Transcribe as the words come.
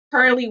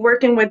currently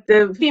working with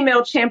the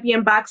female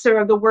champion boxer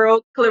of the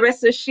world,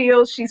 Clarissa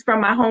Shields. She's from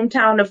my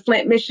hometown of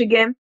Flint,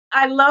 Michigan.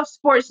 I love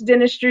sports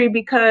dentistry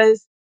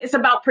because it's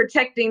about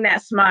protecting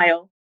that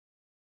smile.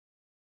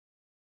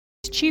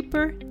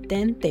 Cheaper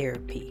Than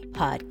Therapy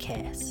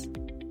podcast.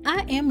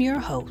 I am your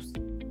host,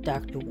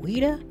 Dr.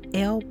 Weta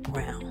L.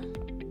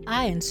 Brown.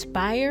 I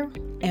inspire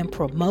and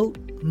promote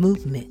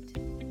movement.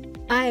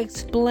 I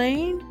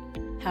explain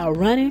how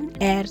running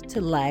adds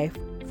to life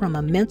from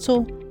a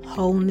mental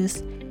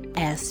wholeness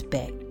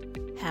aspect,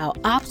 how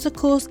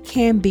obstacles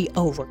can be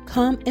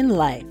overcome in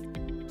life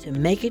to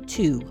make it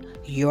to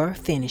your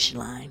finish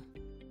line.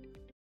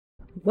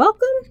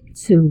 Welcome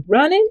to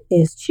Running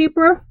is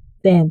Cheaper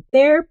Than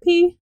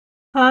Therapy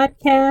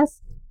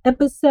podcast,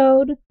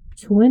 episode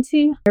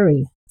 20.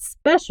 Very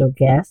special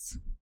guest,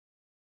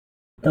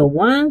 the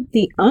one,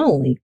 the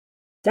only,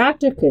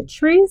 Dr.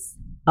 Catrice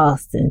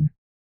Austin,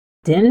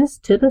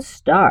 dentist to the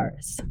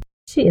stars.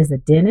 She is a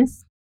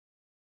dentist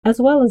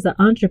as well as an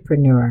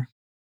entrepreneur.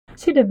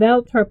 She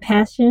developed her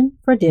passion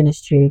for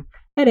dentistry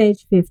at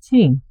age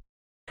 15.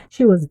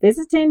 She was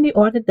visiting the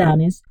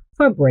orthodontist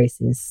for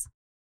braces.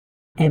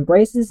 And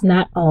braces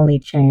not only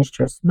changed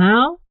her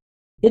smile,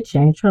 it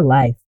changed her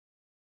life.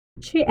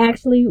 She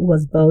actually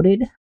was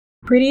voted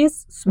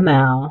prettiest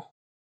smile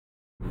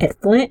at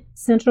Flint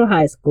Central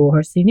High School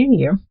her senior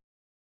year.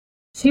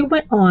 She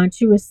went on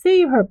to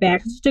receive her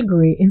bachelor's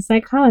degree in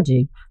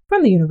psychology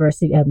from the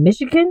University of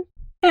Michigan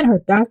and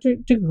her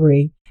doctorate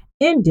degree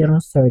in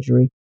dental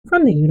surgery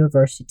from the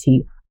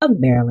University of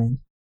Maryland.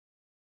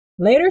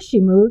 Later, she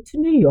moved to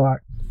New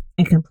York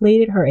and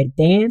completed her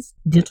advanced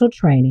dental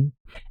training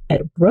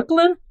at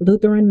Brooklyn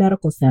Lutheran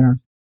Medical Center.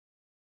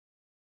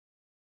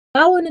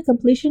 Following the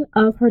completion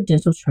of her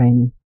dental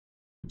training,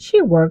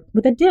 she worked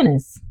with a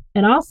dentist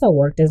and also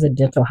worked as a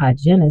dental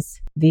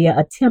hygienist via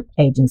a temp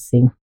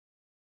agency.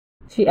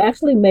 She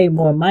actually made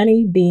more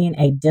money being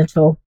a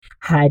dental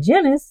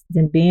hygienist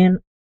than being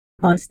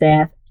on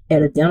staff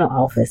at a dental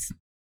office.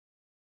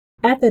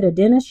 After the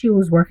dentist she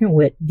was working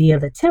with via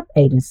the temp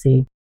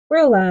agency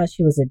realized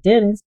she was a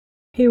dentist,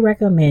 he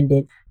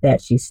recommended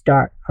that she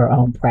start her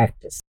own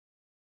practice.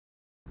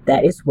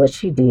 That is what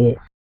she did.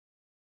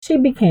 She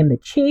became the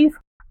chief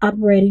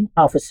operating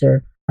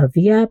officer of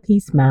VIP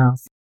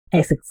Smiles,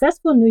 a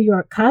successful New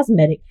York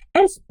cosmetic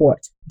and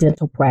sports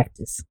dental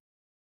practice.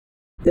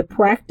 The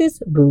practice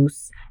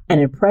boasts an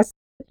impressive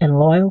and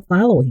loyal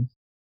following,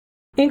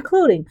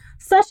 including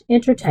such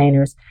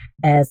entertainers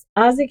as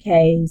Isaac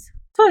Hayes,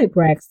 Tony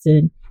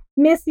Braxton,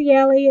 Missy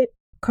Elliott,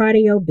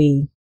 Cardio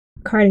B.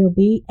 Cardio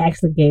B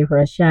actually gave her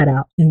a shout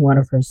out in one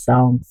of her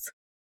songs.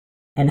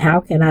 And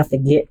how can I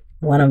forget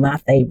one of my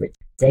favorites,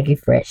 Dougie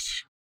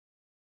Fresh.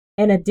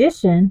 In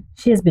addition,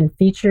 she has been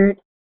featured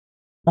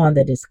on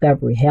the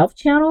Discovery Health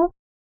Channel,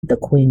 The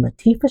Queen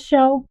Latifah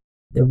Show,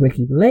 The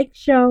Ricky Lake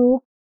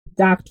Show,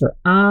 Dr.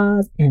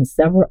 Oz, and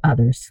several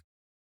others.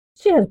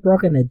 She has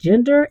broken the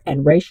gender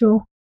and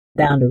racial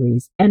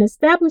boundaries and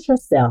established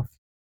herself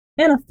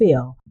in a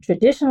field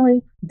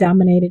traditionally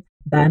dominated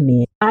by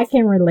men. I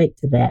can relate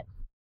to that.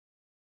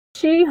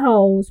 She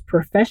holds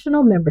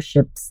professional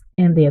memberships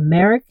in the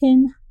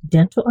American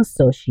Dental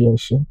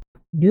Association,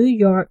 New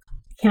York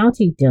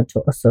County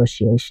Dental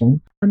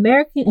Association,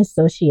 American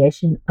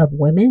Association of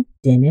Women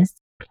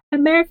Dentists,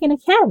 American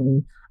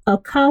Academy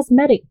of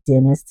Cosmetic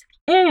Dentists,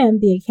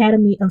 and the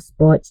Academy of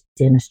Sports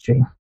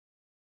Dentistry.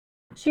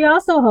 She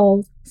also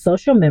holds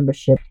social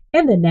membership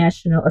in the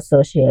National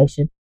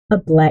Association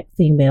of Black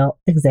Female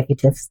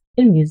Executives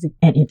in Music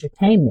and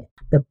Entertainment,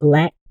 the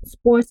Black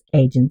Sports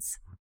Agents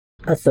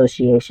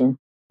Association,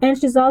 and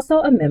she's also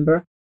a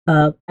member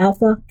of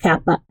Alpha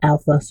Kappa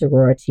Alpha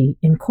Sorority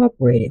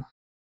Incorporated.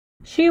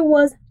 She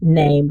was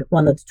named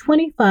one of the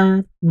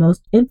 25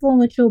 most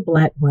influential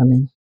Black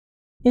women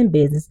in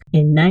business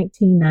in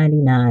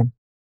 1999.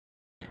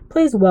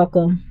 Please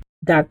welcome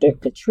Dr.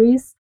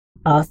 Catrice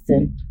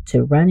Austin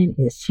to Running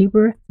is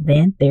Cheaper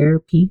Than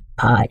Therapy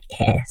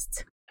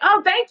podcast.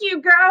 Oh, thank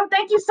you, girl.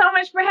 Thank you so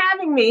much for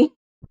having me.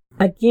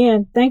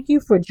 Again, thank you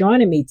for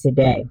joining me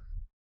today.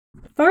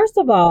 First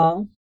of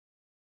all,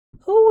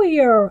 who were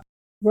your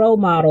role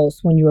models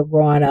when you were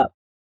growing up?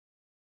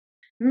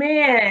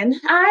 Man,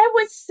 I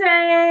would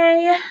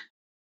say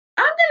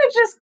I'm going to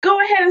just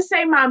go ahead and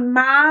say my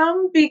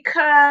mom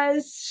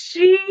because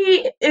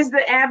she is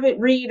the avid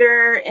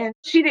reader and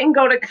she didn't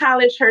go to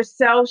college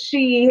herself.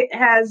 She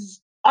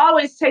has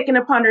always taken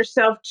upon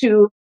herself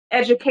to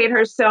educate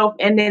herself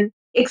and then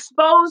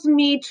expose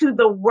me to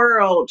the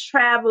world,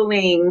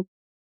 traveling,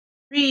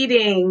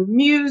 reading,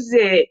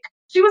 music.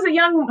 She was a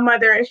young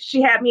mother.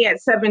 She had me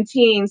at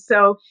 17.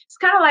 So it's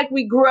kind of like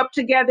we grew up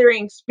together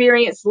and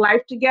experienced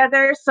life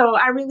together. So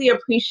I really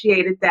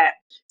appreciated that.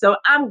 So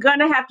I'm going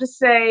to have to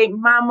say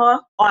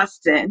Mama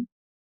Austin.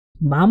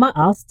 Mama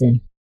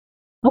Austin.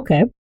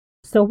 Okay.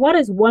 So what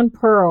is one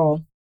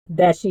pearl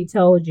that she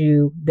told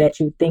you that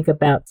you think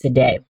about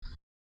today?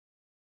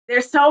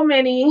 There's so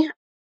many.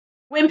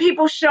 When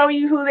people show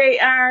you who they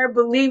are,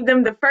 believe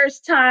them the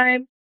first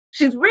time.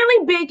 She's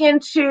really big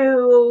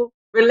into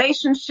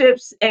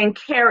relationships and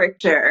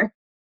character.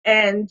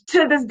 And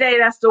to this day,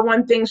 that's the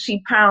one thing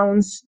she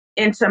pounds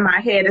into my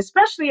head,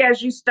 especially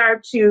as you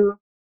start to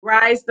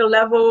rise the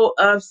level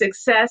of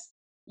success.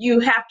 You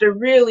have to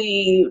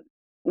really,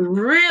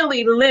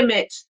 really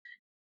limit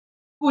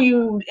who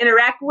you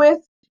interact with,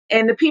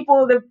 and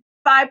the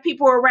 5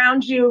 people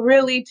around you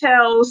really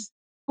tells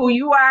who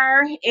you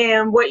are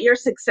and what your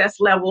success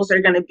levels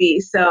are going to be.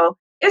 So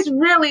it's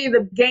really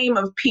the game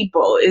of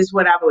people is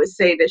what I would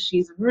say that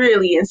she's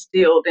really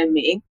instilled in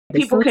me.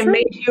 It's People so can true.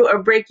 make you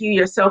or break you,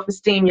 your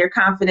self-esteem, your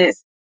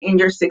confidence, and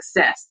your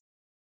success.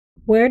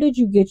 Where did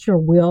you get your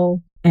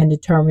will and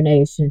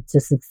determination to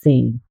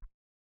succeed?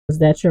 Was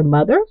that your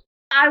mother?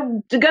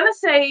 I'm gonna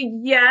say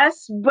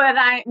yes, but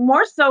I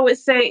more so would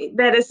say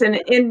that it's an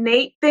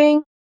innate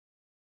thing.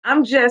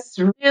 I'm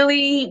just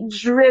really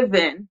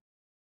driven.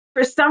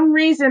 For some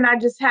reason, I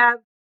just have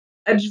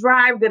a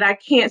drive that I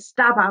can't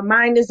stop. My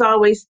mind is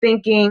always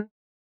thinking.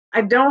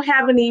 I don't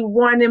have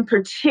anyone in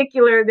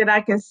particular that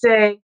I can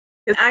say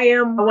because I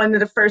am one of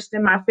the first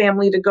in my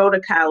family to go to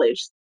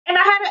college. And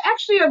I had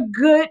actually a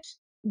good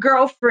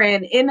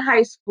girlfriend in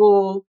high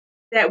school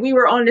that we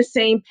were on the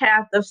same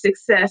path of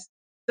success.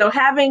 So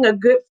having a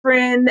good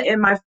friend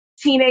in my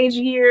teenage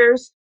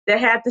years that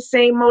had the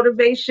same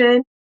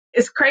motivation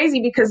is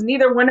crazy because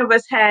neither one of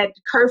us had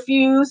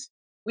curfews.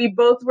 We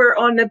both were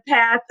on the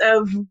path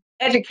of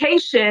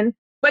education,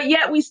 but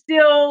yet we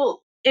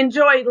still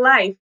enjoyed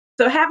life.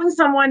 So having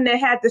someone that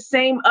had the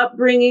same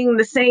upbringing,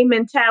 the same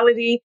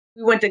mentality,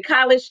 we went to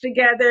college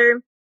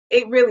together,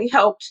 it really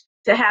helped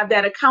to have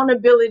that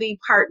accountability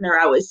partner,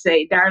 I would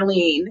say.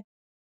 Darlene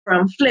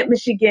from Flint,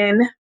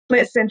 Michigan.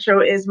 Flint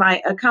Central is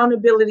my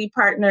accountability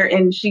partner,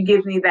 and she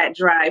gives me that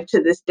drive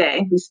to this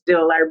day. We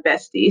still are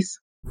besties.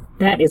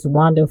 That is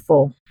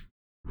wonderful.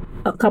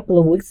 A couple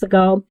of weeks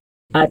ago,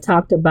 I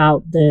talked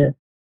about the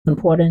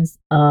importance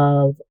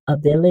of a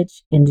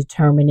village in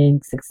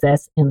determining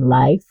success in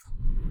life.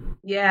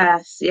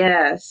 Yes,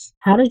 yes.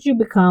 How did you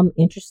become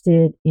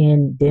interested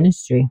in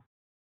dentistry?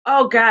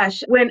 Oh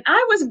gosh, when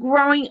I was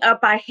growing up,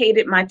 I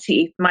hated my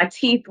teeth. I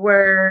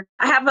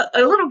have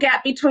a little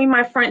gap between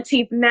my front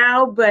teeth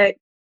now, but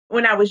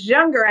when I was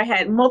younger, I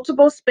had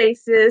multiple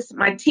spaces.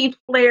 My teeth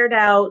flared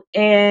out,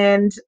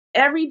 and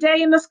every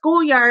day in the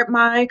schoolyard,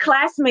 my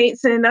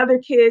classmates and other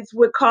kids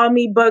would call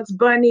me Bugs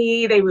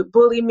Bunny. They would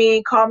bully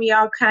me, call me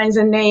all kinds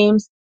of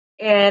names,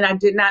 and I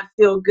did not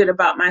feel good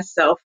about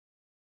myself.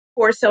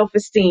 Poor self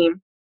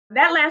esteem.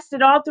 That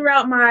lasted all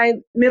throughout my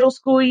middle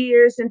school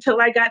years until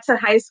I got to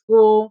high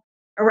school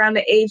around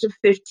the age of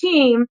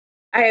 15.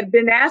 I had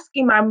been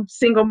asking my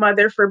single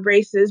mother for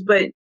braces,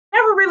 but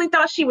never really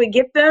thought she would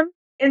get them.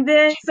 And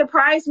then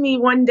surprised me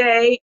one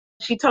day.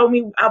 She told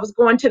me I was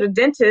going to the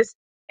dentist,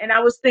 and I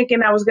was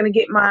thinking I was going to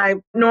get my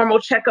normal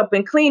checkup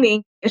and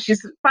cleaning. And she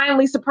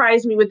finally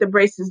surprised me with the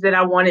braces that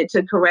I wanted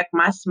to correct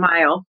my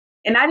smile.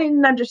 And I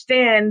didn't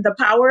understand the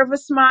power of a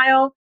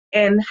smile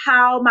and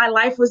how my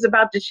life was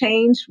about to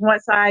change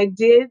once I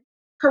did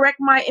correct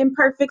my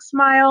imperfect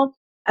smile.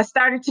 I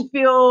started to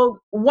feel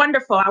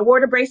wonderful. I wore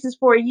the braces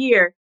for a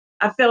year.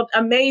 I felt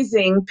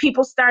amazing.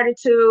 People started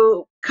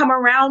to come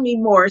around me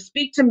more,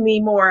 speak to me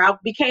more. I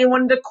became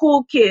one of the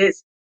cool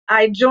kids.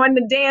 I joined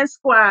the dance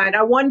squad.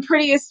 I won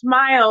Prettiest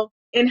Smile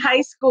in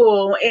high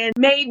school and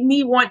made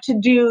me want to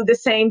do the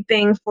same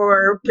thing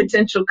for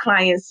potential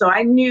clients. So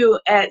I knew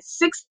at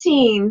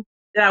 16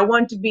 that I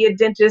wanted to be a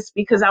dentist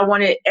because I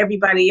wanted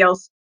everybody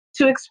else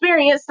to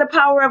experience the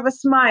power of a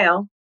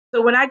smile.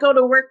 So when I go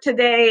to work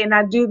today and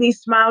I do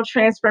these smile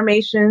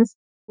transformations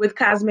with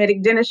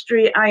cosmetic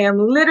dentistry, I am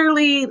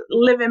literally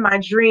living my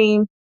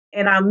dream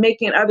and I'm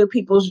making other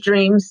people's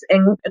dreams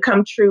and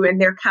come true and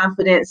their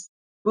confidence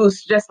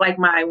boost just like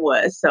mine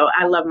was. So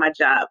I love my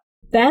job.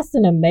 That's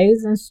an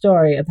amazing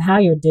story of how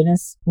your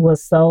dentist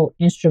was so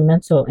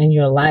instrumental in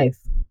your life.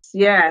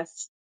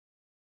 Yes.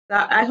 So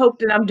I hope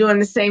that I'm doing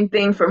the same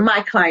thing for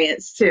my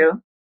clients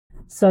too.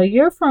 So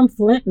you're from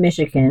Flint,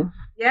 Michigan.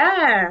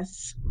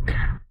 Yes.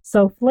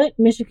 So Flint,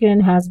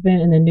 Michigan has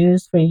been in the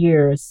news for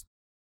years,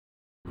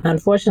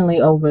 unfortunately,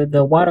 over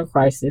the water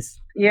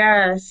crisis.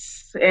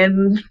 Yes.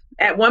 And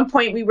at one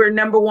point, we were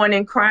number one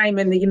in crime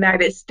in the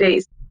United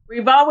States.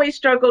 We've always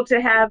struggled to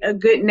have a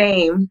good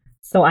name.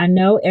 So I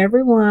know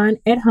everyone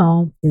at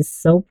home is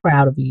so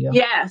proud of you.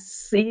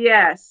 Yes,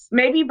 yes.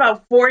 Maybe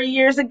about 4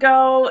 years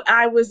ago,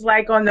 I was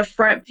like on the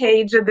front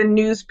page of the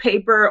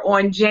newspaper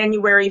on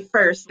January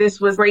 1st. This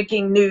was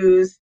breaking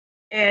news.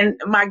 And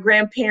my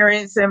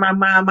grandparents and my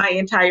mom, my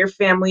entire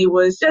family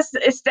was just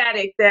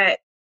ecstatic that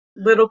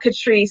little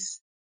Catrice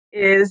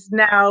is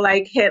now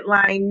like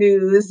headline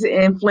news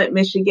in Flint,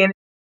 Michigan.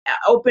 I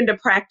opened a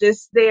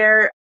practice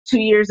there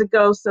 2 years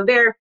ago. So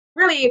they're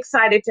really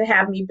excited to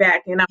have me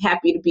back, and I'm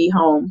happy to be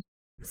home.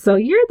 So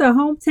you're the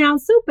hometown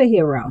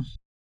superhero.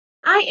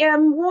 I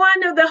am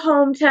one of the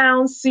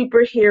hometown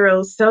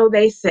superheroes, so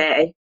they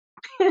say.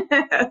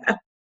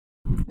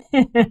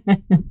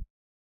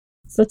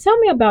 So tell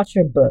me about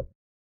your book,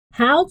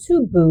 How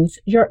to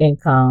Boost Your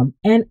Income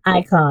and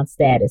Icon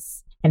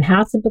Status. and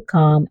how to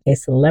become a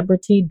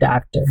celebrity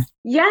doctor.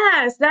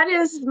 Yes, that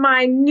is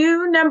my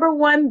new number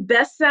one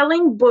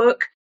best-selling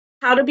book,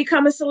 How to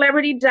Become a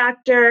Celebrity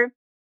Doctor.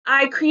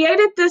 I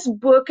created this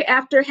book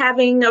after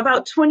having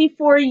about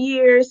 24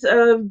 years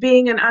of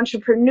being an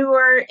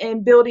entrepreneur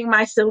and building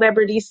my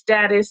celebrity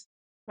status.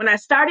 When I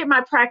started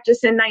my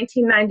practice in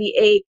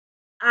 1998,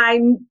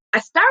 I, I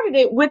started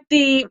it with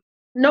the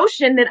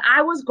notion that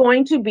I was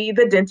going to be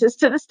the dentist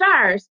to the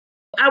stars.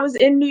 I was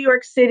in New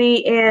York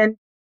City and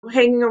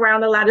hanging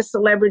around a lot of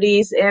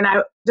celebrities, and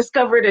I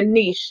discovered a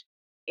niche,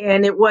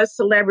 and it was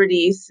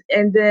celebrities.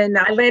 And then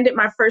I landed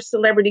my first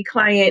celebrity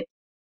client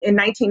in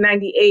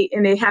 1998,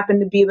 and it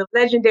happened to be the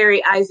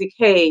legendary Isaac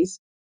Hayes.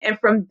 And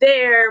from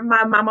there,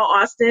 my mama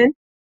Austin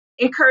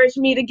encouraged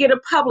me to get a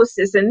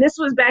publicist. And this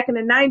was back in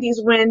the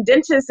 90s when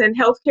dentists and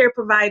healthcare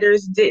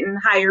providers didn't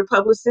hire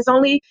publicists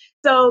only.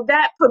 So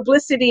that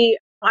publicity,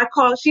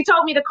 she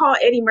told me to call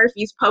Eddie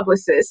Murphy's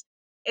publicist.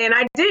 And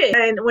I did.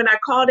 And when I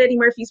called Eddie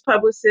Murphy's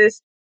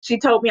publicist, she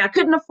told me I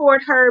couldn't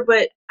afford her,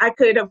 but I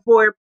could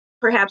afford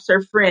perhaps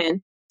her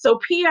friend. So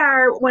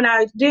PR, when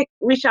I did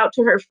reach out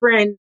to her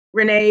friend,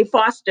 Renee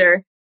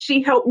Foster,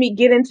 she helped me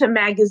get into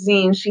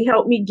magazines. She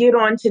helped me get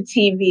onto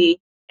TV.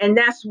 And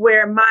that's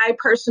where my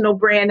personal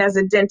brand as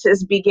a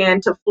dentist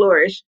began to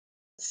flourish.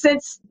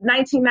 Since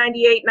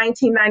 1998,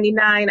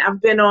 1999,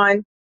 I've been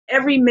on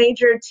every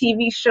major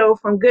TV show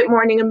from Good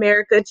Morning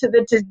America to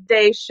the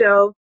Today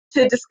Show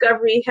to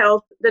Discovery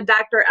Health, the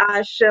Dr.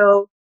 Oz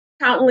Show,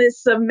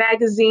 countless of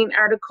magazine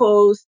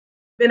articles,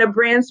 been a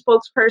brand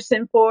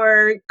spokesperson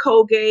for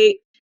Colgate,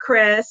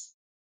 Crest,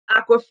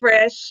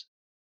 Aquafresh.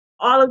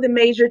 All of the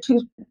major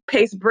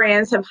toothpaste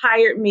brands have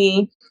hired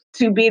me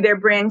to be their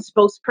brand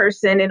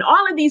spokesperson. And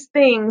all of these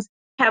things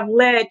have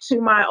led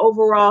to my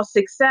overall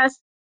success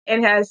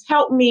and has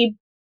helped me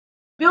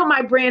build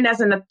my brand as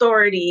an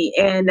authority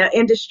and an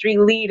industry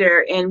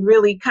leader and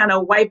really kind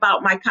of wipe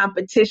out my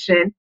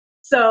competition.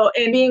 So,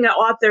 and being an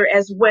author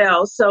as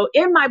well. So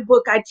in my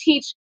book, I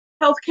teach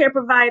healthcare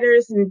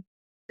providers and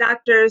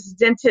doctors,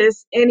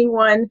 dentists,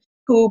 anyone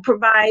who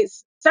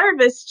provides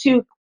service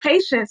to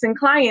patients and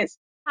clients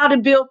how to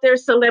build their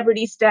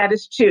celebrity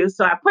status too.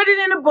 So I put it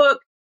in a book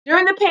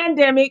during the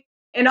pandemic.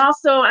 And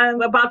also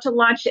I'm about to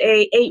launch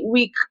a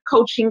 8-week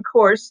coaching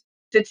course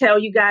to tell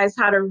you guys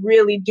how to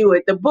really do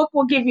it. The book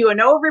will give you an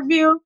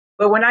overview,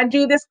 but when I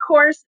do this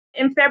course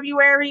in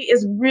February,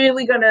 is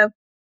really going to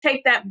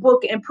take that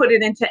book and put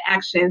it into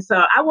action.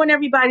 So I want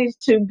everybody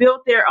to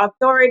build their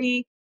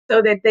authority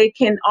so that they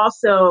can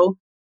also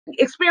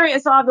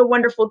experience all the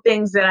wonderful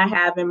things that I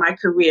have in my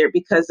career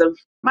because of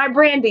my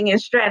branding and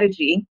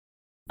strategy.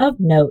 Of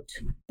note,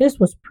 this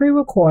was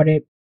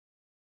pre-recorded,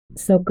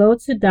 so go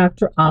to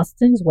Dr.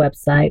 Austin's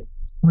website,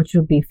 which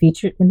will be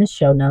featured in the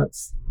show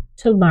notes,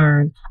 to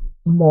learn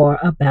more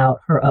about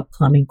her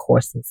upcoming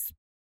courses.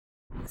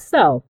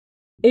 So,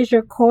 is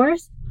your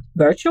course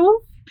virtual?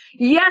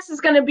 Yes,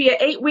 it's going to be an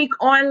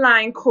 8-week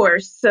online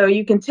course. So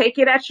you can take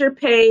it at your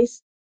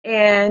pace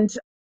and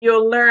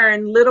you'll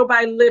learn little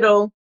by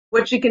little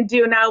what you can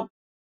do. Now,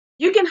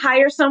 you can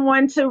hire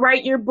someone to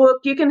write your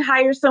book, you can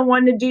hire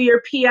someone to do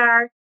your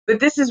PR, but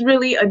this is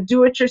really a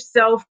do it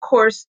yourself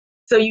course.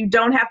 So you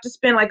don't have to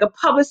spend, like a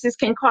publicist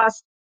can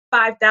cost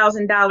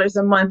 $5,000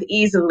 a month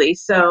easily.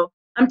 So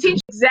I'm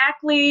teaching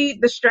exactly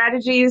the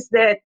strategies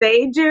that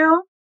they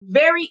do,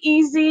 very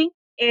easy,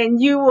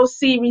 and you will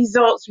see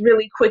results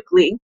really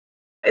quickly.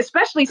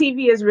 Especially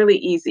TV is really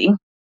easy.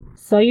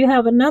 So you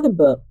have another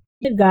book,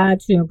 A Guide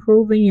to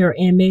Improving Your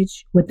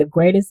Image with the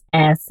Greatest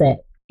Asset,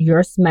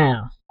 Your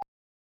Smile.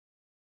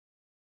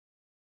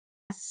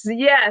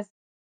 Yes,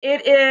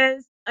 it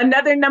is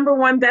another number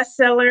one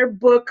bestseller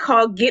book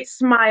called Get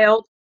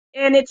Smiled.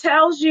 And it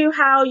tells you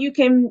how you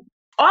can,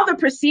 all the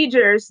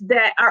procedures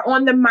that are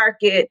on the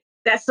market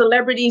that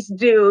celebrities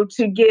do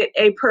to get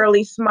a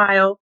pearly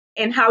smile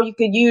and how you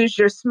could use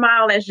your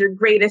smile as your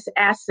greatest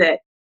asset.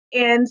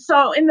 And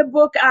so in the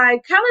book, I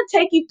kind of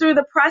take you through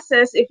the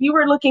process. If you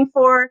were looking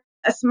for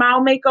a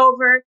smile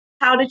makeover,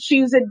 how to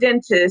choose a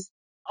dentist,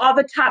 all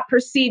the top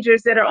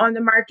procedures that are on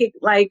the market,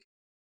 like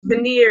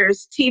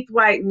veneers, teeth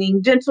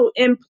whitening, dental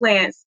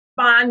implants,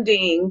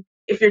 bonding.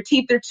 If your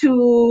teeth are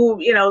too,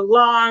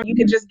 long, you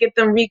can just get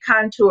them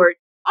recontoured.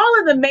 All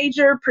of the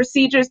major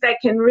procedures that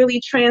can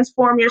really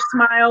transform your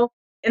smile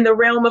in the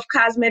realm of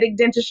cosmetic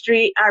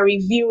dentistry, I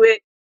review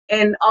it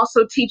and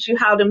also teach you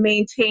how to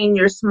maintain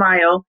your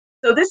smile.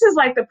 So this is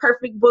like the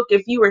perfect book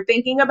if you were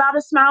thinking about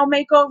a smile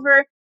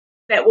makeover,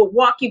 that will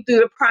walk you through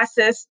the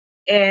process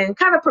and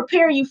kind of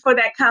prepare you for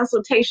that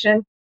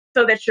consultation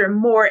so that you're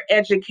more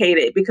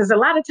educated. Because a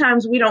lot of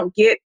times we don't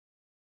get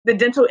the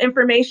dental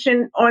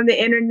information on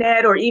the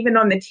internet or even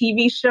on the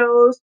TV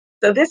shows.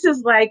 So this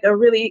is like a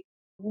really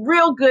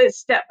real good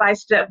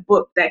step-by-step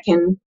book that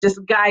can just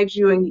guide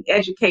you and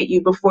educate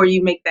you before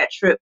you make that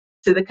trip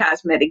to the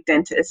cosmetic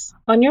dentist.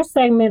 On your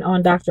segment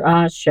on Dr.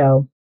 Oz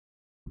show,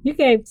 you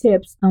gave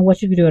tips on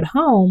what you can do at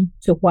home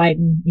to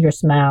whiten your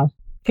smile.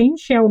 Can you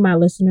share with my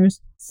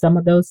listeners some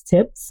of those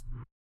tips?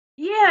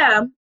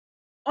 Yeah.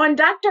 On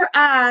Dr.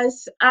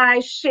 Oz, I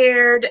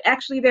shared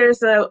actually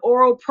there's a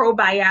oral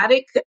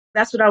probiotic.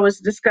 That's what I was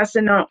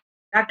discussing on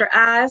Dr.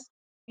 Oz.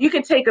 You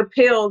can take a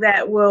pill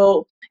that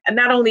will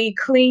not only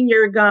clean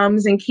your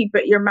gums and keep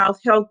your mouth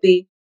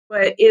healthy,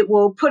 but it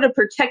will put a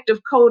protective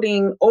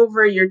coating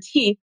over your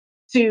teeth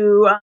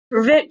to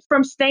prevent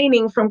from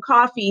staining from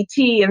coffee,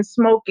 tea, and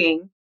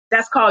smoking.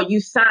 That's called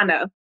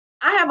USANA.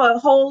 I have a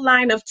whole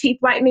line of teeth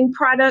whitening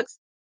products,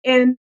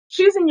 and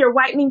choosing your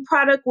whitening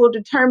product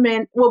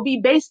will be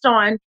based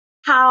on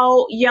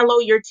how yellow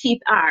your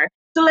teeth are.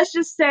 So let's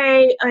just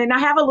say, and I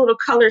have a little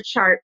color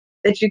chart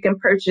that you can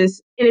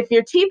purchase. And if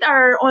your teeth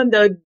are on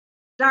the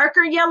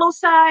darker yellow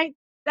side,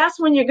 that's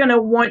when you're going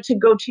to want to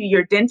go to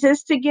your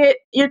dentist to get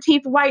your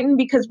teeth whitened,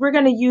 because we're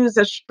going to use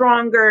a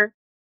stronger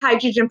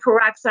hydrogen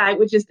peroxide,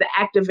 which is the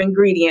active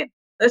ingredient.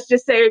 Let's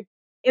just say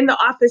in the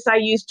office, I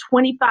use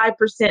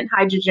 25%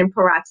 hydrogen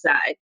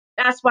peroxide.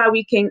 That's why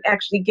we can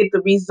actually get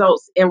the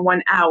results in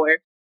 1 hour.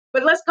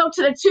 But let's go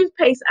to the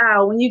toothpaste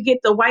aisle. When you get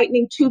the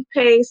whitening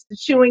toothpaste, the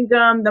chewing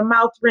gum, the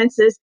mouth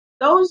rinses,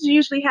 those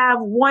usually have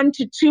 1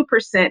 to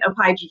 2% of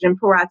hydrogen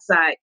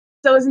peroxide.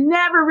 So it's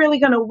never really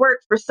going to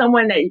work for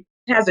someone that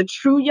has a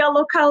true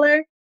yellow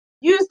color.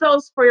 Use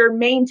those for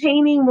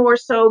maintaining, more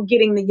so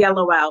getting the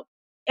yellow out.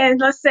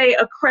 And let's say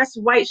a Crest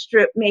white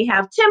strip may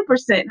have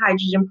 10%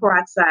 hydrogen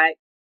peroxide.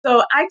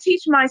 So I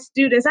teach my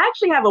students, I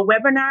actually have a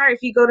webinar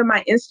if you go to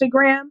my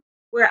Instagram,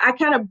 where I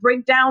kind of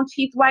break down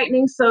teeth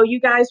whitening so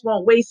you guys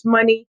won't waste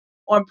money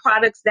on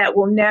products that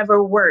will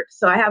never work.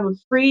 So I have a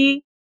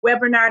free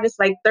webinar that's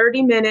like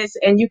 30 minutes,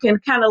 and you can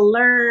kind of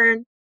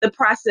learn the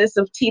process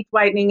of teeth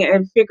whitening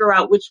and figure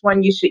out which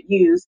one you should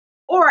use.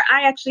 Or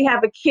I actually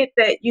have a kit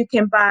that you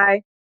can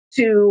buy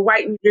to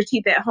whiten your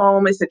teeth at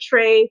home. It's a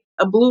tray,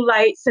 a blue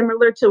light,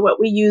 similar to what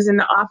we use in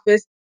the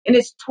office, and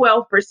it's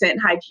 12%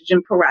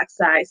 hydrogen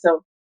peroxide.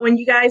 So when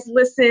you guys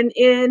listen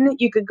in,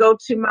 you could go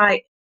to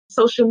my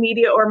social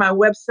media or my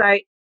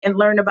website and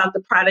learn about the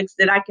products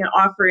that I can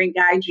offer and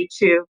guide you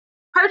to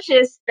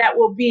purchase that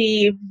will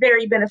be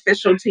very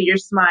beneficial to your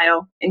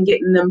smile and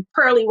getting them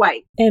pearly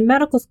white. In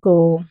medical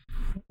school,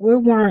 we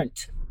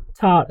weren't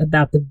taught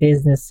about the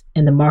business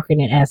and the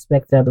marketing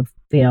aspect of the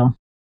field.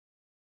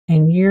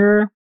 And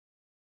you're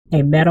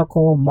a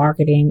medical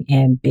marketing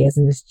and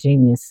business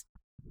genius.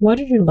 Where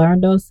did you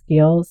learn those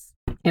skills?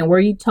 And were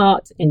you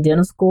taught in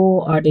dental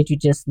school, or did you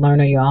just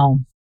learn on your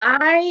own?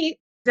 I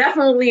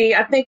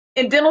think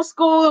in dental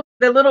school,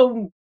 the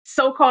little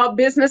so-called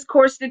business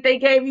course that they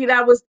gave you,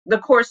 that was the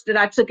course that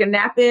I took a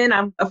nap in,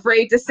 I'm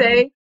afraid to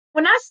say.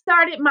 When I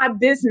started my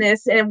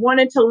business and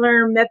wanted to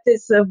learn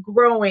methods of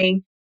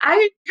growing,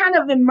 I kind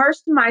of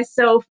immersed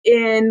myself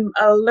in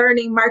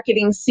learning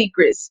marketing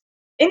secrets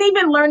and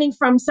even learning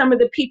from some of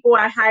the people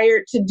I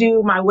hired to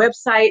do my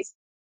websites.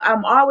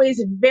 I'm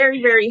always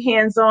very, very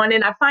hands-on,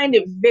 and I find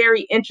it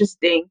very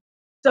interesting.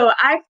 So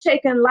I've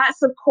taken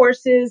lots of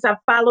courses.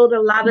 I've followed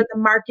a lot of the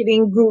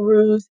marketing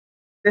gurus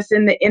that's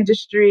in the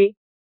industry.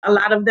 A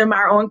lot of them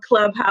are on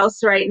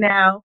Clubhouse right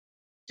now,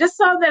 just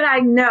so that I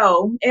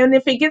know. And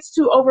if it gets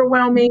too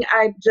overwhelming,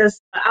 I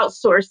just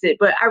outsource it.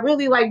 But I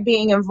really like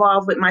being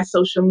involved with my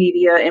social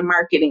media and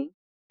marketing.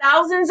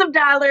 Thousands of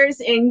dollars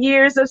and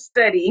years of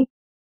study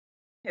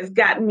has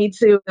gotten me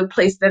to the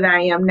place that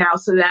I am now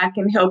so that I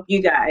can help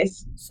you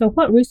guys. So,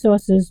 what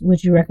resources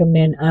would you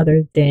recommend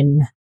other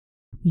than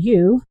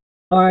you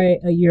or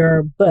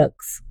your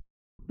books?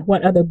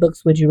 What other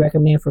books would you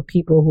recommend for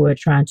people who are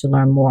trying to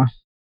learn more?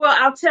 Well,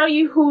 I'll tell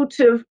you who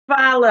to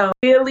follow.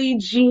 Billie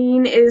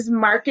Jean is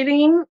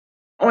Marketing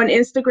on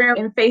Instagram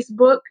and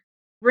Facebook.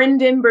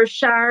 Brendan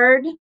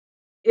Burchard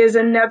is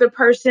another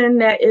person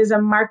that is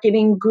a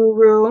marketing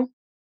guru.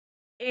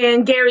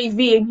 And Gary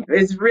Vee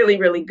is really,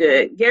 really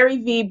good. Gary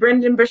Vee,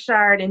 Brendan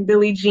Burchard, and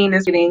Billie Jean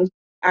is Marketing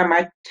are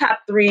my top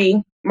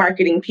 3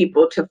 marketing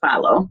people to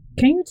follow.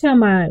 Can you tell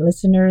my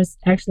listeners,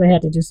 actually I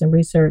had to do some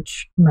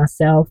research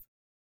myself,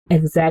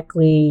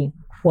 exactly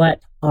what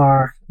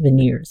are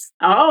veneers?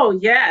 Oh,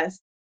 yes.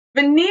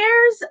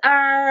 Veneers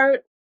are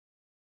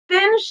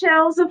thin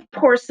shells of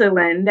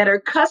porcelain that are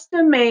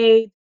custom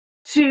made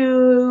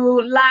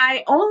to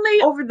lie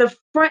only over the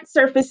front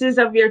surfaces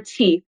of your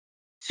teeth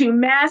to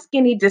mask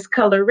any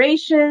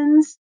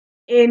discolorations,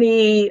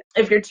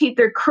 if your teeth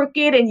are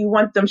crooked and you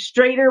want them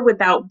straighter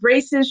without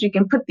braces, you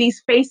can put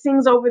these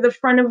facings over the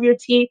front of your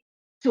teeth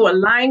to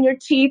align your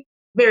teeth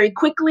very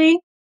quickly.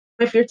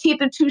 If your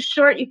teeth are too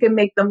short, you can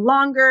make them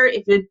longer.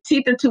 If your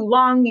teeth are too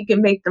long, you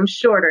can make them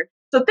shorter.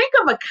 So think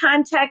of a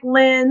contact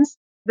lens,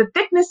 the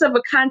thickness of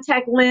a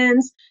contact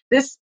lens.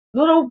 This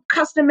little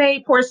custom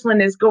made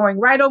porcelain is going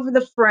right over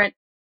the front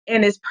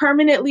and is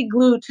permanently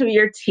glued to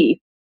your teeth.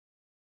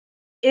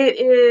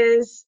 It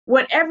is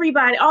what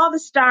everybody, all the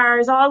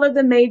stars, all of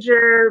the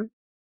major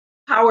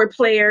power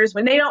players,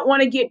 when they don't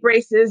want to get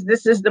braces,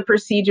 this is the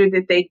procedure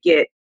that they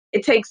get.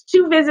 It takes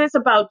 2 visits,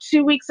 about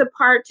 2 weeks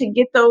apart, to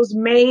get those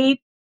made.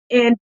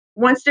 And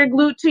once they're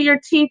glued to your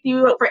teeth, you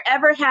will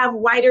forever have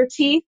whiter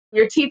teeth.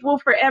 Your teeth will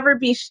forever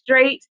be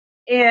straight.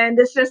 And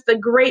it's just a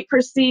great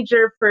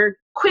procedure for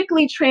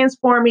quickly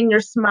transforming your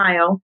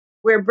smile.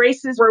 Where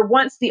braces were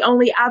once the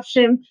only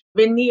option,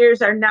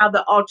 veneers are now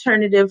the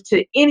alternative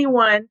to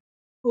anyone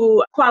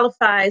who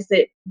qualifies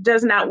that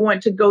does not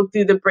want to go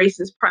through the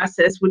braces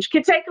process, which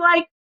can take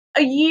like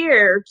a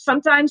year,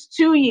 sometimes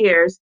 2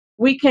 years.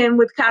 We can,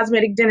 with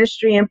cosmetic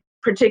dentistry and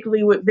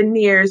particularly with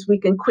veneers, we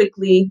can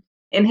quickly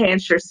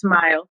enhance your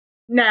smile.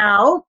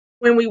 Now,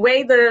 when we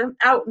weigh the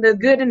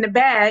good and the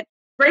bad,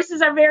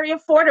 braces are very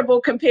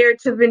affordable compared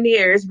to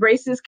veneers.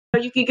 Braces,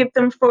 you can get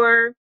them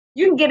for,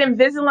 you can get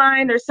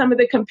Invisalign or some of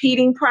the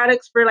competing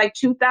products for like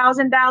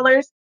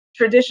 $2,000.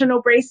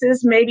 Traditional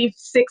braces, maybe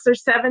 $6,000 or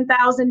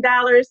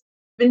 $7,000.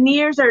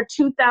 Veneers are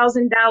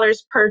 $2,000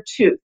 per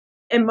tooth,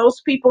 and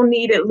most people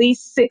need at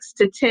least 6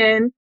 to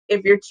 10.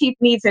 If your teeth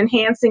needs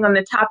enhancing on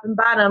the top and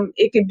bottom,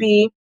 it could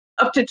be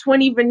up to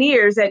 20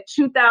 veneers at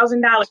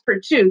 $2,000 per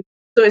tooth.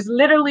 So it's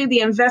literally the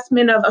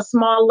investment of a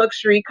small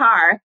luxury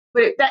car,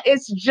 but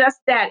it's just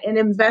that, an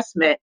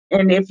investment.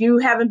 And if you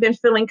haven't been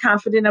feeling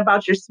confident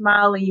about your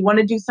smile and you want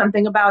to do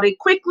something about it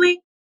quickly,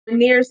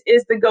 veneers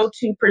is the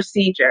go-to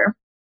procedure.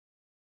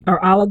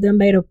 Are all of them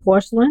made of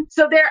porcelain?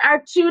 So there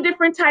are two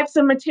different types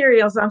of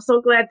materials. I'm so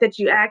glad that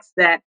you asked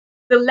that.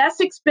 The less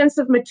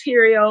expensive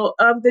material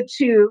of the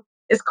two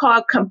is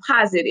called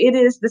composite. It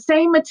is the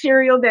same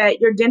material that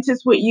your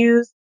dentist would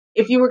use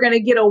if you were going to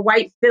get a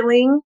white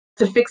filling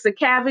to fix a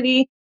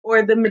cavity,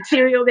 or the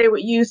material they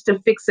would use to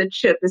fix a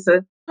chip. It's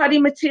a putty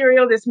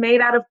material that's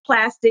made out of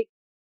plastic.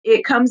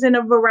 It comes in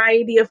a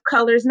variety of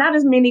colors, not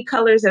as many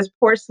colors as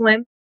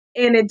porcelain,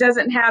 and it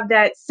doesn't have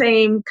that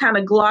same kind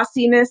of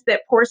glossiness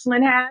that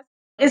porcelain has.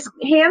 It's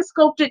hand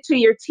sculpted to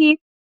your teeth,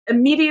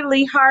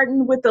 immediately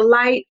hardened with the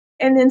light,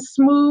 and then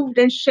smoothed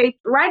and shaped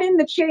right in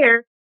the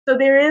chair. So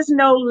there is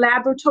no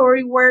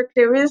laboratory work,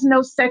 there is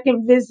no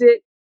second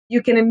visit.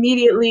 You can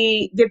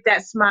immediately get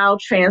that smile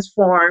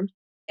transformed.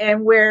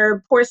 And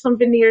where porcelain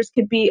veneers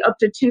could be up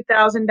to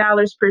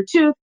 $2,000 per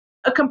tooth,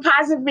 a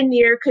composite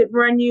veneer could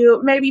run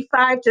you maybe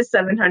 $500 to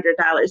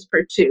 $700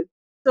 per tooth.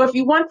 So if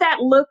you want that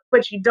look,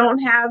 but you don't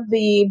have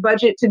the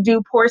budget to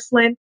do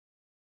porcelain,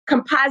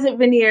 composite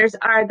veneers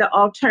are the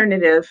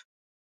alternative.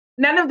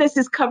 None of this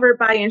is covered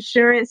by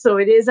insurance, so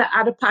it is an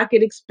out of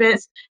pocket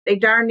expense. They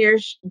darn near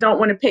don't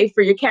want to pay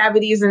for your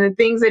cavities and the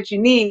things that you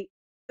need,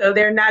 so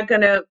they're not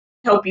going to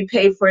help you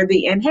pay for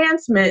the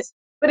enhancements.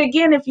 But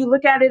again, if you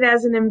look at it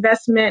as an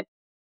investment,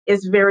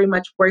 it's very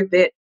much worth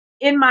it.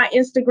 In my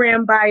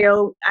Instagram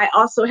bio, I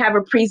also have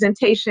a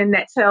presentation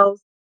that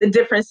tells the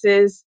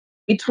differences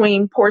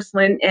between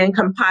porcelain and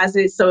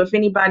composite. So if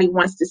anybody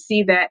wants to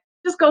see that,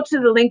 just go to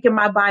the link in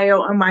my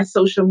bio on my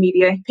social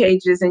media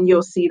pages and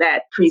you'll see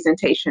that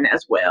presentation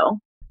as well.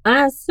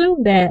 I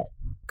assume that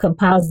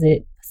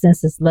composite,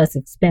 since it's less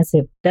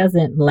expensive,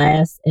 doesn't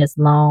last as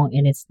long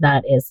and it's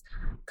not as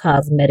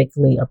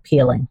cosmetically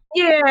appealing.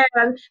 Yeah,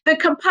 the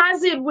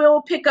composite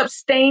will pick up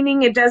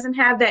staining. It doesn't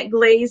have that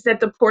glaze that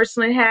the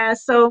porcelain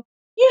has. So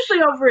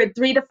usually over a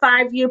 3 to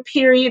 5 year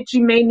period,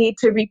 you may need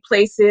to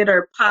replace it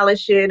or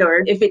polish it,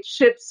 or if it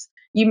chips,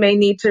 you may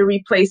need to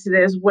replace it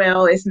as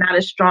well. It's not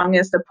as strong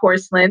as the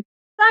porcelain.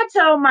 So I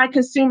tell my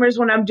consumers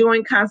when I'm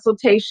doing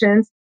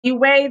consultations, you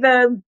weigh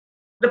the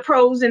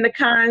pros and the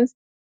cons.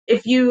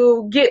 If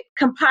you get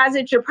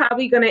composite, you're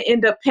probably going to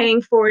end up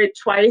paying for it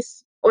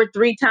twice or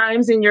 3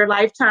 times in your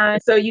lifetime.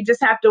 So you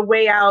just have to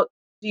weigh out,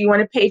 do you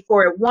want to pay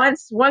for it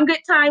once, one good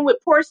time with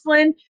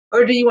porcelain,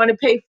 or do you want to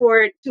pay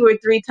for it 2 or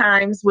 3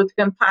 times with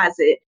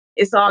composite?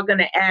 It's all going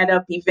to add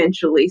up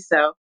eventually.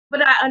 So,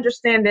 but I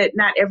understand that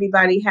not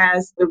everybody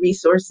has the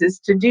resources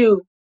to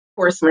do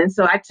porcelain.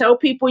 So I tell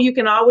people you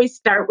can always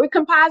start with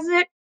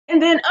composite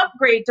and then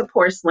upgrade to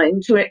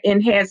porcelain to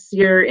enhance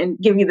your and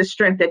give you the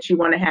strength that you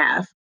want to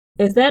have.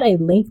 Is that a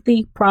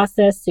lengthy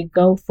process to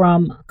go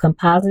from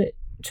composite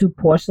to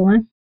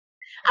porcelain?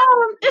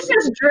 It's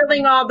just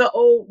drilling all the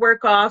old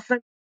work off.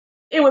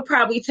 It would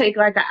probably take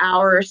like an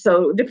hour or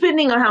so,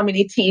 depending on how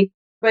many teeth,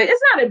 but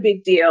it's not a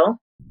big deal.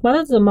 What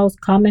is the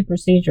most common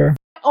procedure?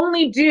 I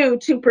only do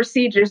 2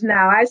 procedures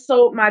now. I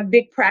sold my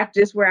big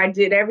practice where I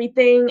did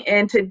everything,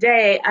 and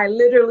today I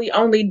literally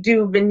only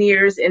do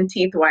veneers and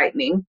teeth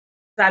whitening.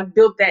 So I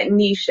built that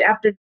niche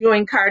after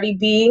doing Cardi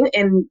B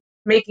and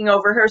making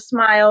over her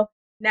smile.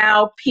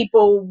 Now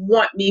people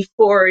want me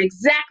for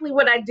exactly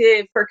what I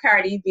did for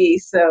Cardi B.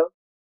 So,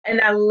 and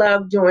I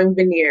love doing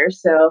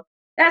veneers. So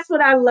that's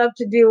what I love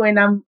to do, and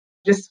I'm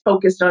just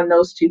focused on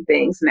those 2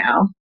 things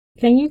now.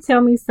 Can you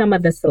tell me some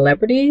of the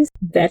celebrities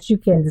that you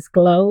can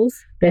disclose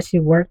that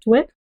you worked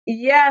with?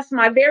 Yes,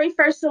 my very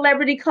first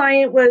celebrity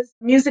client was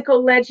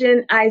musical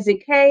legend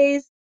Isaac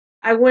Hayes.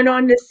 I went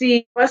on to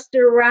see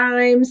Buster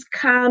Rhymes,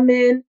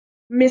 Common,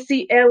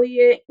 Missy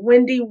Elliott,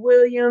 Wendy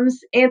Williams,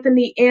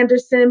 Anthony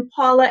Anderson,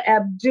 Paula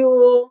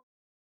Abdul,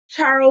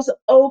 Charles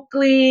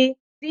Oakley,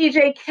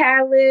 DJ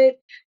Khaled.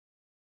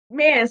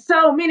 Man,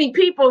 so many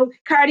people.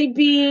 Cardi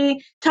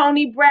B,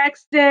 Tony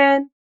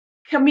Braxton,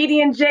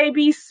 comedian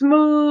JB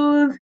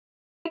Smooth,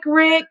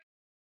 Rick,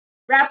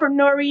 rapper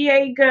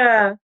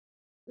Noriega,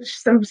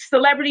 some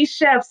celebrity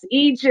chefs,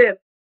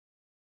 Egypt.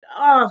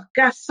 Oh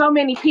gosh, so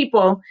many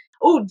people.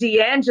 Oh,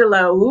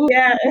 D'Angelo. Ooh,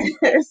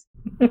 yes.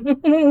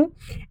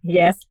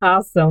 Yes,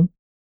 awesome.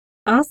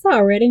 Also, I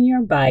read in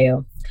your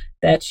bio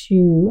that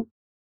you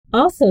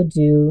also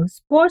do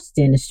sports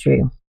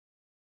dentistry.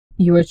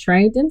 You were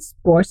trained in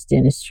sports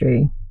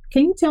dentistry.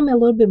 Can you tell me a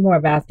little bit more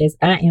about this?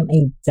 I am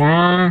a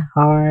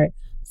die-hard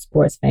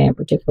sports fan,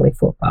 particularly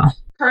football.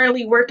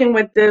 Currently working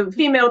with the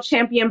female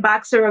champion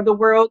boxer of the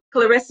world,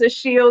 Clarissa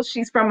Shields.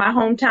 She's from my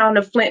hometown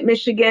of Flint,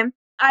 Michigan.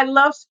 I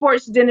love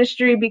sports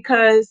dentistry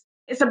because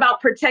it's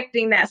about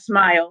protecting that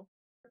smile.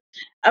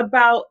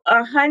 About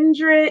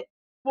 100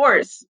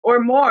 sports or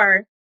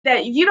more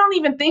that you don't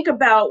even think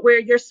about where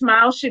your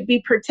smile should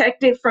be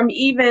protected from,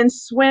 even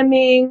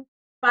swimming,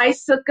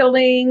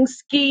 bicycling,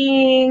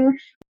 skiing,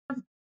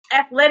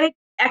 athletic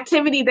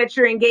activity that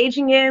you're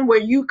engaging in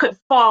where you could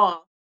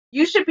fall.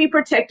 You should be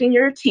protecting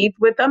your teeth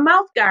with a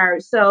mouth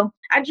guard. So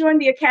I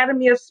joined the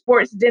Academy of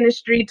Sports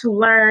Dentistry to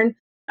learn,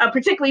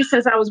 particularly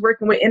since I was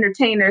working with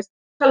entertainers,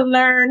 to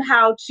learn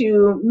how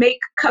to make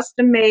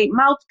custom made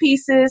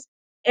mouthpieces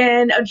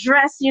and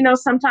address,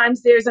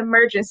 sometimes there's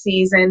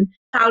emergencies, and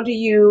how do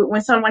you,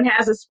 when someone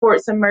has a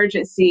sports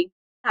emergency,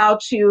 how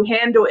to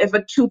handle if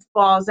a tooth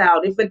falls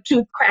out, if a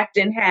tooth cracked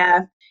in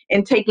half,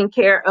 and taking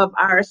care of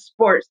our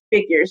sports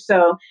figures.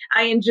 So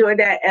I enjoy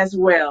that as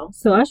well.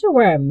 So I should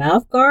wear a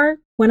mouth guard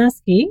when I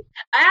ski?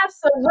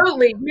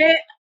 Absolutely. Man,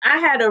 I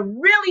had a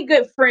really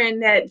good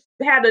friend that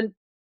had a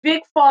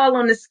big fall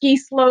on the ski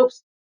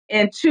slopes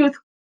and tooth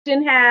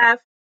in half,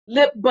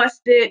 lip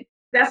busted.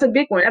 That's a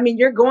big one. I mean,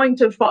 you're going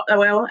to fall.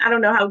 Well, I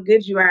don't know how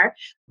good you are.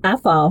 I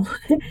fall.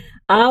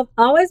 I've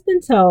always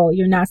been told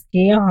you're not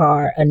skiing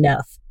hard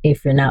enough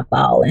if you're not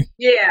falling.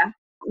 Yeah.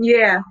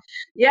 Yeah.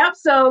 Yep.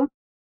 So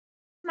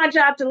my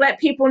job to let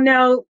people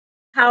know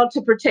how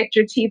to protect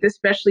your teeth,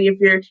 especially if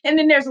you're, and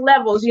then there's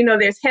levels,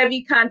 there's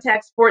heavy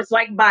contact sports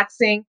like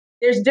boxing.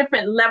 There's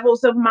different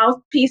levels of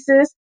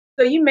mouthpieces.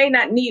 So you may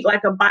not need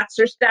like a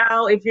boxer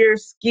style if you're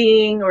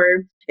skiing,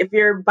 or if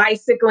you're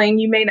bicycling,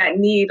 you may not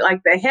need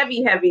like the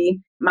heavy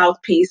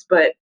mouthpiece,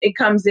 but it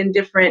comes in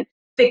different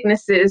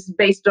thicknesses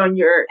based on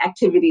your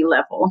activity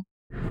level.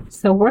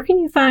 So where can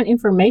you find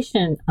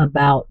information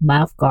about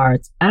mouth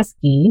guards? I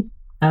ski,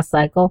 I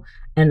cycle,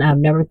 and I've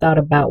never thought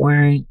about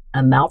wearing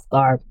a mouth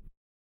guard.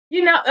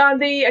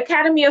 The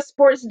Academy of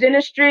Sports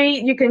Dentistry,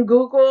 you can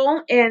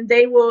Google and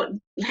they will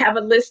have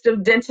a list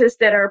of dentists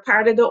that are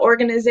part of the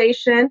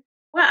organization.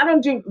 Well, I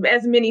don't do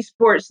as many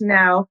sports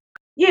now.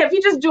 Yeah, if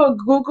you just do a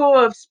Google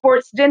of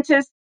sports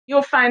dentists,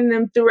 you'll find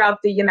them throughout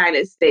the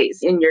United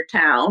States in your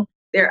town.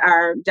 There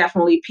are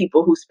definitely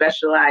people who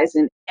specialize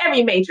in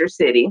every major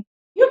city.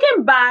 You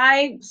can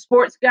buy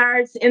sports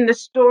guards in the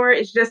store.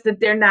 It's just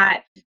that they're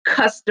not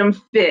custom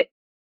fit.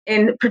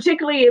 And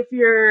particularly if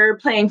you're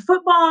playing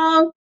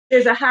football,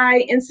 there's a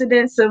high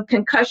incidence of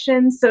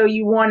concussion. So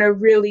you want to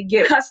really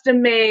get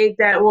custom made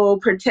that will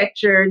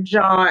protect your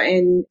jaw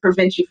and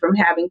prevent you from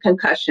having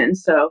concussion.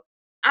 So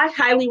I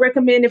highly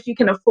recommend, if you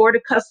can afford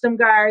a custom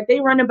guard, they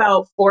run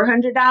about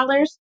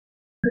 $400,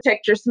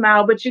 protect your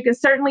smile. But you can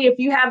certainly, if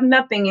you have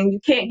nothing and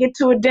you can't get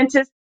to a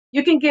dentist,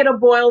 you can get a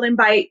Boil and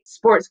Bite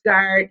sports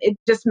guard. It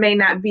just may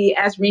not be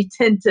as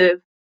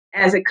retentive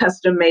as a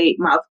custom made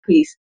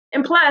mouthpiece.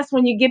 And plus,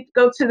 when you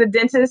go to the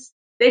dentist,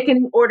 they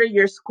can order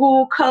your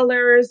school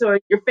colors or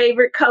your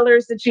favorite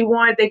colors that you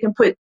want. They can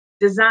put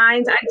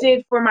designs. I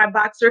did for my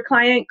boxer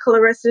client,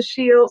 Clarissa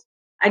Shields.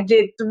 I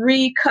did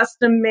 3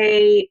 custom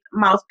made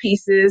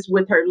mouthpieces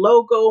with her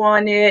logo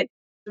on it,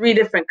 3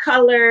 different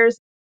colors.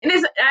 And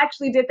I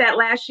actually did that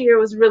last year.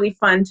 It was really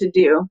fun to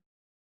do.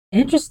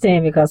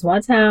 Interesting, because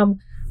one time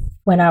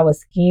when I was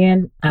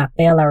skiing, I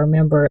fell. I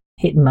remember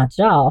hitting my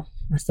jaw.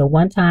 So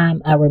one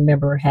time I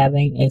remember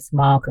having a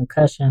small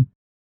concussion.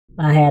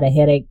 I had a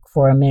headache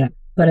for a minute.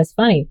 But it's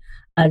funny,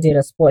 I did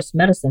a sports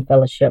medicine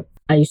fellowship.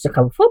 I used to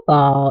cover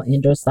football,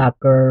 indoor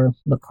soccer,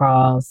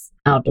 lacrosse,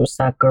 outdoor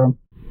soccer.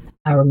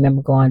 I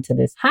remember going to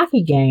this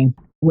hockey game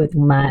with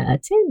my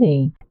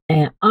attending,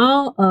 and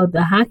all of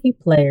the hockey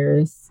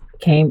players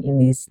came in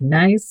these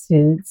nice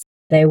suits.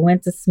 They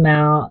went to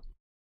smile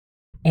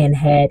and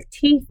had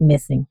teeth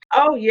missing.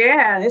 Oh,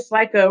 yeah. It's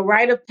like a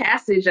rite of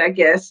passage, I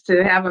guess,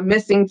 to have a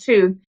missing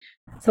tooth.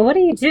 So what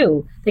do you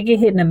do? They get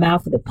hit in the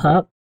mouth with a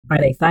puck. Are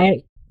they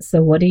fight?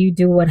 So what do you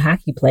do with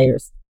hockey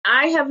players?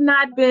 I have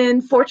not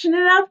been fortunate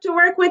enough to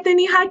work with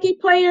any hockey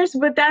players,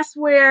 but that's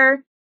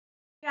where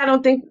I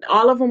don't think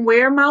all of them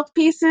wear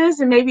mouthpieces,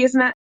 and maybe it's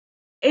not.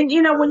 And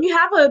when you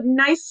have a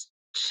nice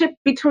chip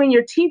between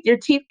your teeth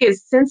get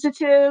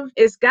sensitive.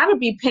 It's got to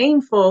be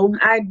painful.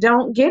 I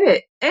don't get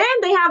it. And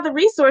they have the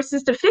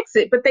resources to fix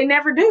it, but they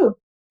never do.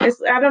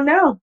 I don't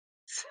know.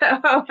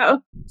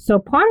 So So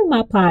part of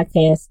my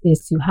podcast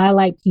is to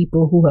highlight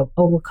people who have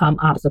overcome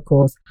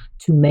obstacles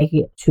to make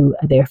it to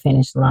their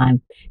finish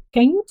line.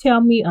 Can you tell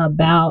me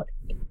about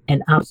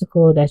an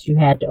obstacle that you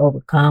had to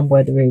overcome,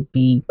 whether it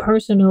be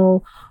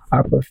personal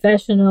or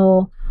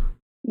professional?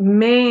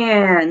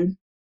 man,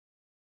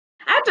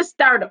 I had to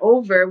start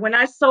over. When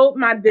I sold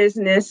my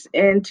business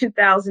in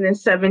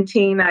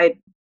 2017, I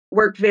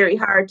worked very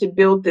hard to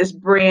build this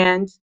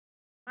brand.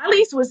 my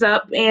lease was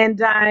up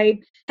and I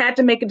had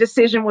to make a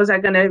decision. Was I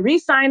going to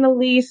re-sign a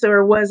lease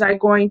or was I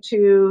going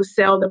to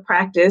sell the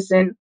practice?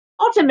 And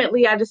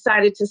ultimately, I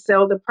decided to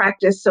sell the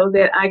practice so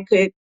that I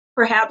could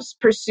perhaps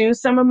pursue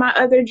some of my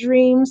other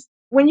dreams.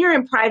 When you're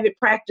in private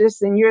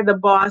practice and you're the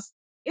boss,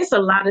 it's a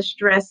lot of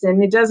stress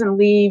and it doesn't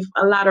leave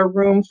a lot of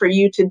room for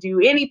you to do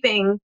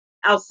anything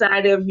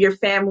outside of your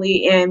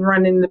family and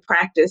running the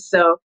practice.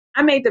 So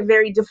I made the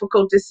very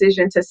difficult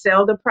decision to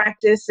sell the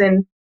practice,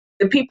 and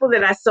the people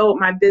that I sold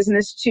my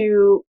business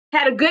to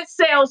had a good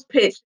sales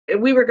pitch.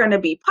 We were going to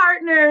be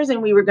partners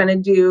and we were going to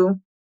do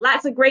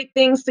lots of great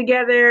things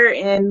together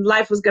and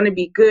life was going to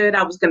be good.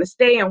 I was going to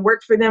stay and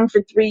work for them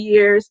for 3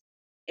 years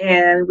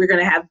and we're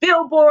going to have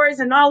billboards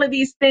and all of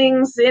these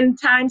things in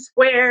Times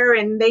Square.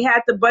 And they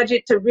had the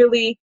budget to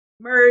really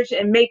merge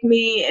and make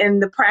me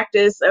and the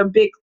practice a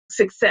big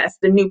success,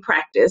 the new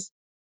practice.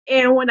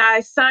 And when I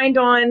signed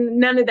on,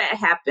 none of that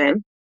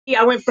happened.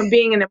 I went from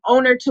being an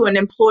owner to an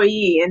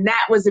employee, and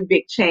that was a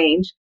big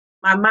change.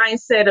 My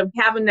mindset of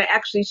having to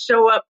actually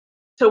show up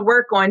to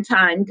work on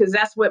time, because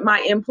that's what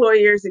my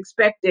employers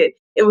expected.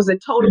 It was a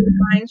total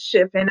mind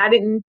shift, and I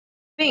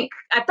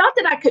thought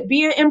that I could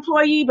be an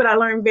employee, but I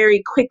learned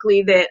very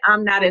quickly that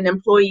I'm not an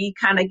employee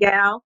kind of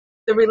gal.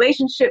 The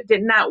relationship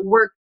did not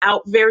work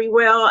out very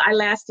well. I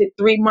lasted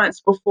 3 months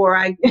before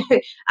I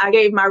I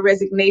gave my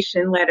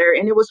resignation letter,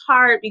 and it was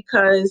hard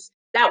because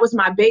that was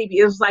my baby.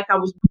 It was like I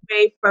was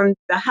away from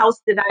the house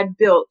that I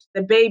built,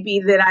 the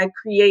baby that I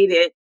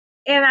created.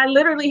 And I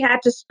literally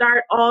had to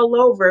start all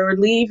over,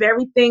 leave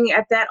everything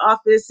at that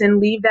office and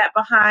leave that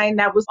behind.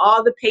 That was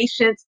all the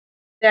patients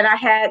that I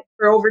had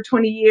for over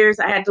 20 years.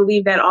 I had to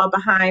leave that all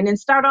behind and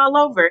start all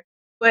over.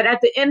 But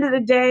at the end of the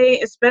day,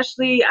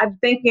 especially I'm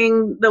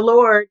thanking the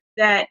Lord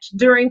that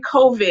during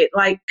COVID,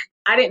 like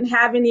I didn't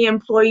have any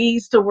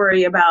employees to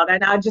worry about.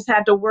 And I just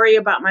had to worry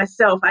about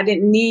myself. I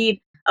didn't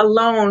need a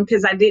loan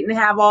because I didn't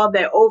have all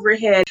that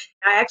overhead.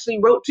 I actually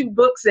wrote 2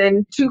 books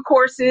and 2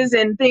 courses,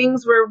 and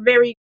things were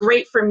very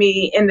great for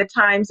me in the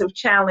times of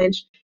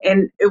challenge.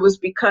 And it was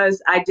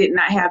because I did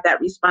not have that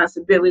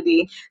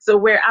responsibility. So,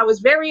 where I was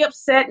very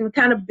upset and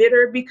kind of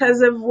bitter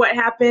because of what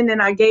happened,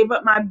 and I gave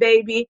up my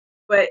baby,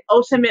 but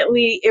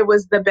ultimately it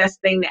was the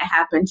best thing that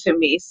happened to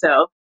me.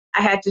 So,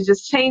 I had to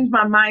just change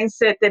my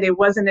mindset that it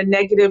wasn't a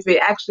negative.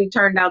 It actually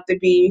turned out to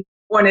be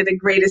one of the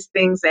greatest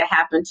things that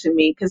happened to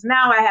me because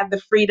now I have the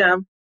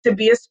freedom to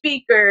be a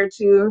speaker,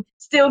 to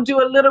still do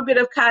a little bit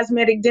of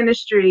cosmetic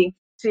dentistry,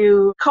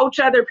 to coach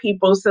other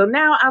people. So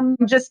now I'm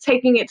just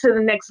taking it to the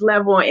next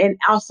level and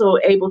also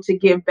able to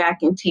give back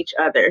and teach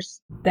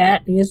others.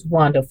 That is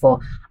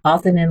wonderful.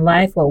 Often in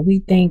life, what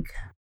we think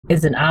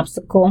is an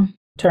obstacle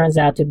turns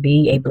out to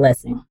be a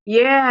blessing.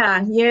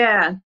 Yeah.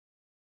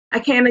 I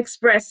can't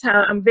express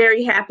how I'm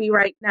very happy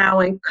right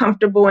now and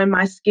comfortable in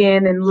my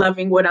skin and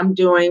loving what I'm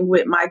doing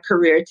with my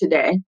career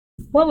today.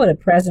 What would a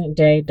present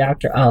day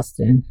Dr.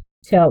 Austin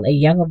tell a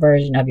younger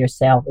version of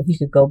yourself if you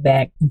could go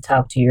back and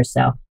talk to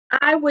yourself?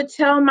 I would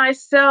tell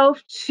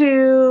myself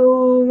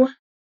to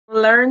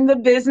learn the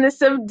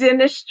business of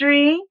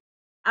dentistry.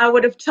 I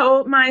would have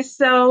told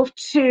myself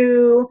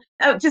to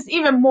just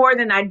even more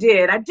than I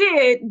did. I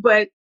did,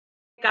 but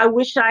I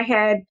wish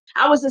I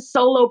was a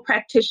solo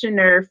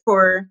practitioner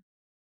for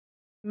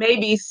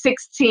maybe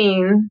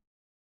 16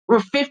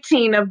 or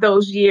 15 of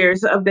those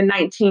years of the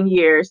 19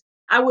 years.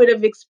 I would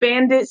have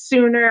expanded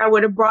sooner. I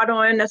would have brought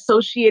on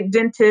associate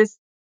dentists.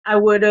 I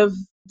would have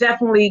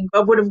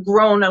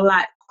grown a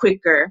lot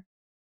quicker.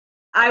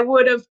 I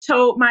would have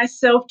told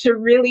myself to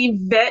really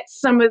vet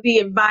some of the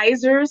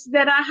advisors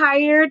that I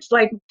hired,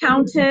 like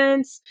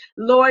accountants,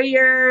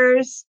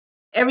 lawyers.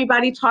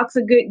 Everybody talks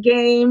a good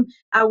game.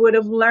 I would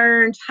have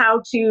learned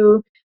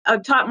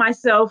taught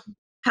myself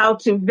how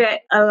to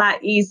vet a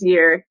lot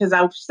easier because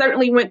I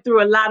certainly went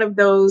through a lot of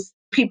those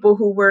people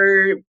who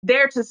were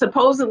there to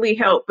supposedly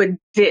help but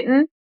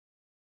didn't.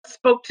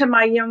 Spoke to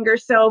my younger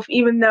self,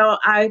 even though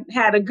I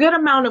had a good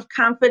amount of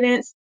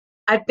confidence.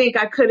 I think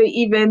I could have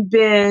even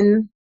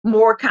been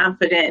more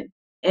confident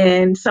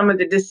in some of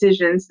the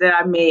decisions that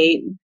I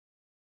made.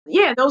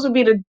 Yeah, those would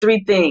be the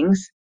 3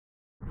 things.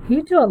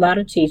 You do a lot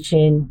of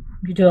teaching,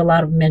 you do a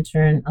lot of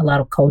mentoring, a lot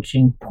of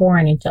coaching,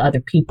 pouring into other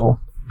people.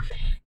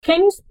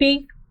 Can you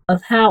speak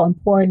of how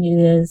important it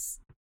is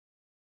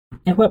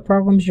and what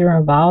programs you're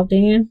involved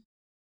in?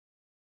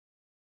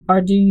 Or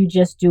do you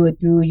just do it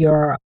through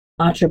your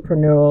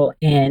entrepreneurial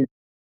and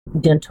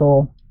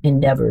dental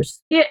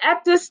endeavors? Yeah,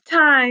 at this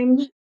time,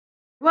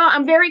 well,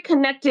 I'm very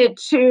connected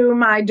to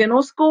my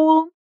dental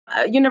school,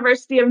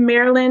 University of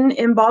Maryland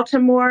in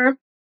Baltimore.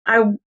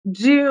 I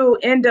do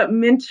end up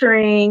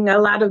mentoring a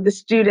lot of the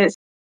students.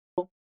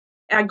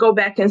 I go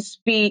back and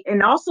speak.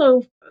 And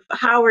also,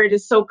 Howard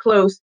is so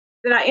close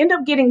that I end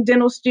up getting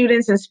dental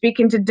students and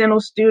speaking to dental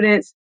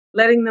students,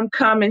 letting them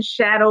come and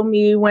shadow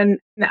me when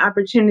the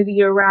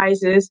opportunity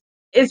arises.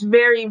 It's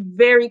very,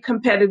 very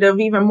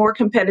competitive, even more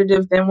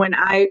competitive than when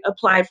I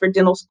applied for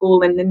dental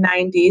school in the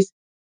 90s.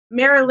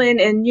 Maryland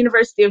and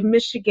University of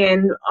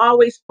Michigan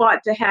always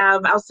fought to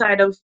have, outside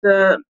of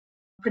the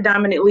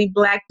predominantly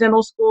Black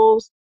dental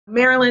schools,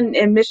 Maryland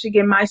and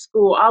Michigan, my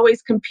school,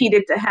 always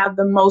competed to have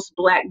the most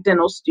Black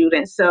dental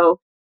students. So,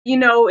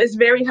 it's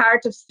very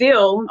hard to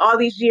still, all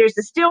these years,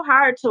 it's still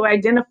hard to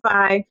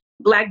identify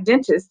Black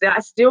dentists. I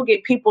still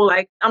get people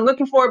like, I'm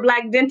looking for a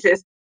Black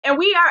dentist. And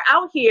we are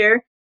out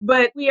here,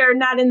 but we are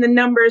not in the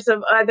numbers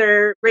of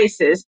other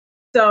races.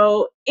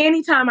 So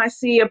anytime I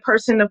see a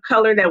person of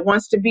color that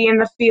wants to be in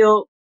the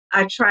field,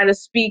 I try to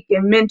speak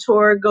and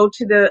mentor, go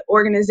to the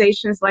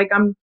organizations. Like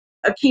I'm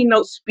a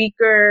keynote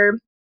speaker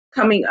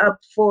coming up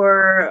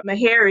for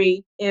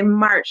Meharry in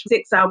March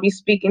 6th. I'll be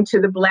speaking to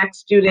the Black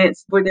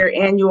students for their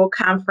annual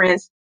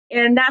conference.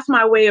 And that's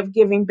my way of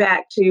giving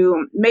back,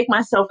 to make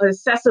myself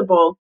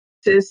accessible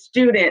to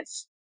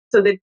students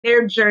so that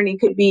their journey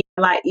could be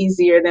a lot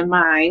easier than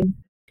mine.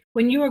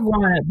 When you were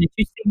growing up, did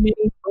you see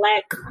many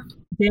Black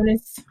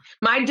dentists?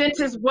 My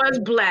dentist was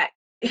Black.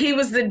 He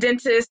was the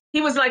dentist.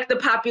 He was like the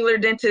popular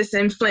dentist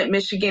in Flint,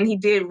 Michigan. He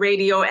did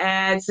radio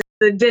ads,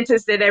 the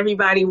dentist that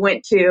everybody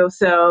went to.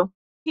 So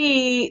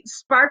he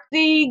sparked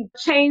the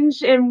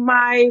change in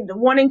my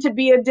wanting to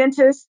be a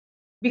dentist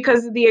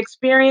because of the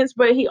experience.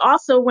 But he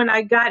also, when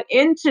I got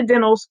into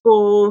dental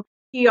school,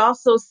 he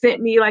also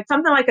sent me like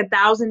something like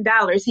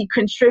 $1,000. He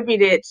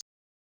contributed.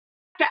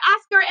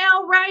 Oscar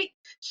L. Wright,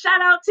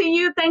 shout out to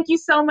you. Thank you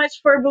so much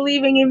for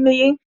believing in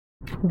me.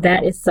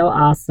 That is so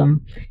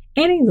awesome.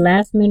 Any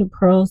last minute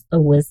pearls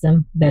of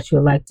wisdom that you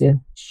would like to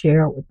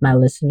share with my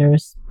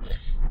listeners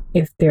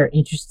if they're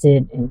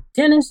interested in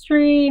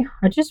dentistry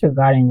or just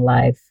regarding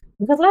life?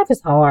 Because life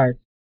is hard.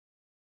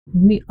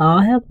 We all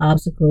have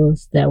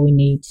obstacles that we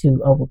need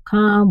to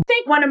overcome. I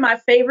think one of my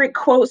favorite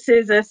quotes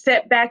is, a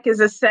setback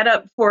is a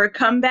setup for a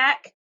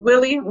comeback.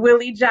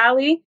 Willie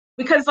Jolly.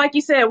 Because like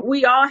you said,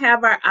 we all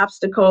have our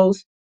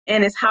obstacles,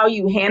 and it's how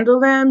you handle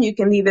them. You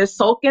can either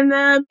sulk in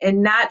them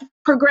and not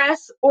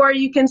progress, or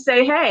you can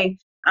say, hey,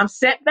 I'm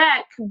set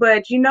back,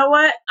 but you know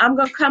what? I'm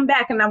going to come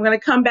back, and I'm going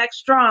to come back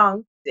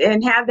strong,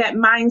 and have that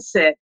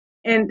mindset.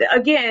 And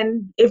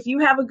again, if you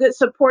have a good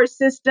support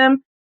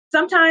system,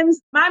 sometimes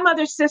my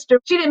mother's sister,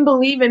 she didn't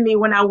believe in me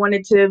when I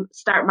wanted to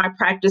start my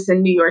practice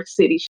in New York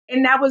City.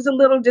 And that was a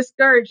little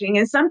discouraging.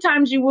 And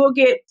sometimes you will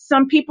get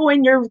some people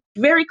in your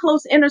very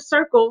close inner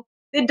circle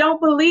that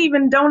don't believe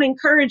and don't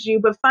encourage you,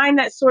 but find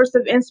that source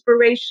of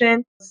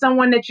inspiration,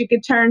 someone that you can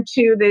turn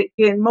to that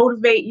can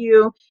motivate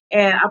you.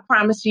 And I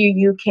promise you,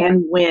 you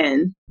can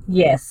win.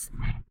 Yes.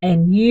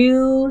 And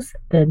use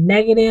the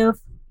negative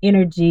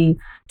energy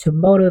to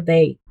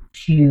motivate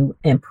you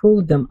and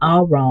prove them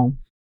all wrong.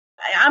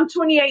 I'm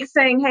 28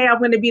 saying, hey, I'm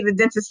going to be the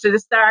dentist to the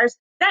stars.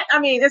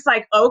 It's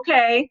like,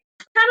 okay.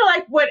 Kind of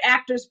like what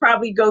actors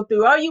probably go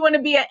through. Oh, you want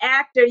to be an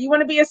actor? You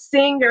want to be a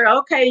singer?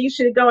 Okay, you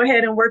should go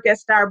ahead and work at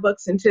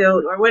Starbucks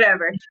until, or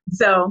whatever.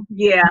 So,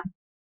 yeah.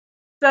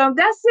 So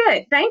that's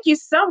it. Thank you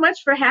so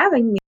much for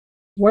having me.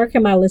 Where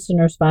can my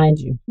listeners find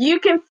you? You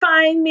can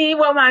find me,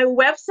 my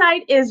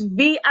website is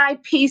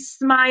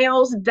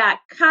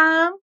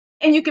vipsmiles.com.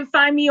 And you can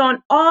find me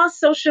on all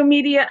social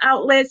media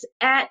outlets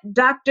at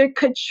Dr.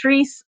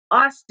 Catrice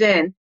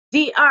Austin,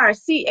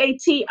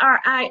 DrCatrise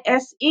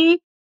Austin.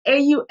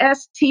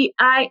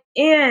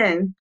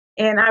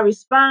 And I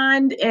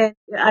respond, and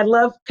I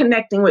love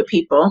connecting with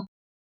people.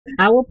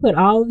 I will put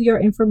all of your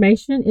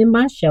information in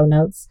my show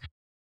notes.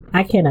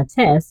 I can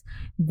attest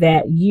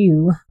that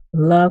you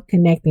love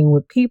connecting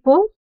with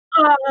people.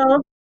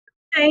 Oh,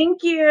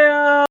 thank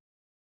you.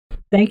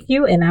 Thank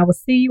you, and I will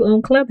see you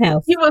on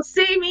Clubhouse. You will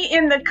see me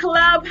in the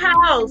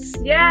Clubhouse.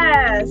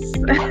 Yes.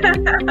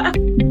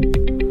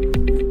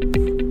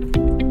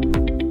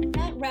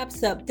 That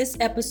wraps up this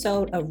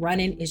episode of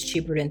Running is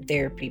Cheaper Than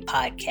Therapy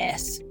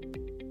podcast.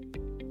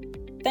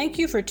 Thank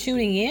you for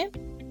tuning in.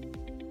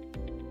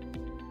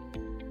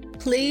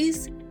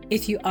 Please,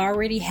 if you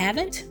already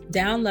haven't,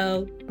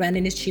 download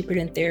Running is Cheaper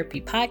Than Therapy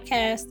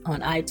podcast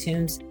on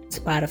iTunes,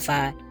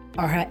 Spotify,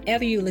 or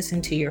however you listen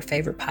to your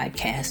favorite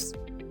podcasts.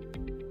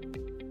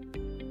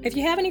 If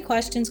you have any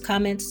questions,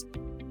 comments,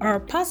 or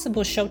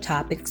possible show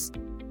topics,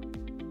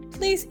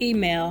 please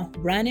email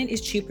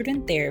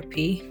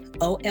runningischeaperthantherapy,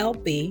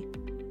 OLB,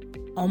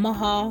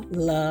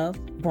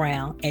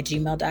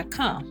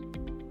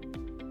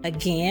 omahalovebrown@gmail.com.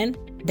 Again,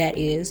 that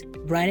is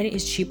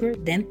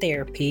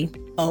runningischeaperthantherapy,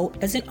 O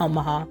as in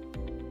Omaha,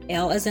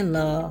 L as in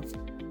love,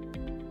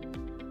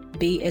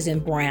 B as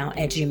in brown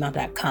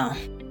 @gmail.com.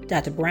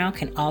 Dr. Brown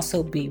can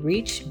also be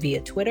reached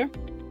via Twitter,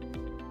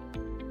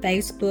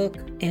 Facebook,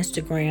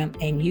 Instagram,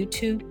 and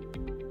YouTube.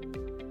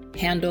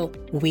 Handle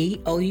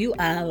We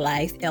OUI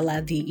Life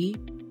LIVE.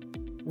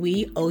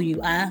 We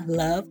OUI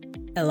Love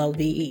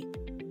LOVE.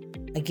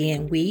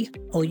 Again, We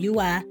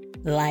OUI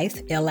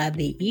Life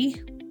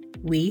LIVE.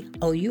 We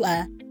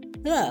OUI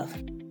Love.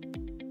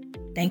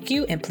 Thank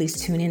you, and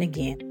please tune in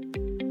again.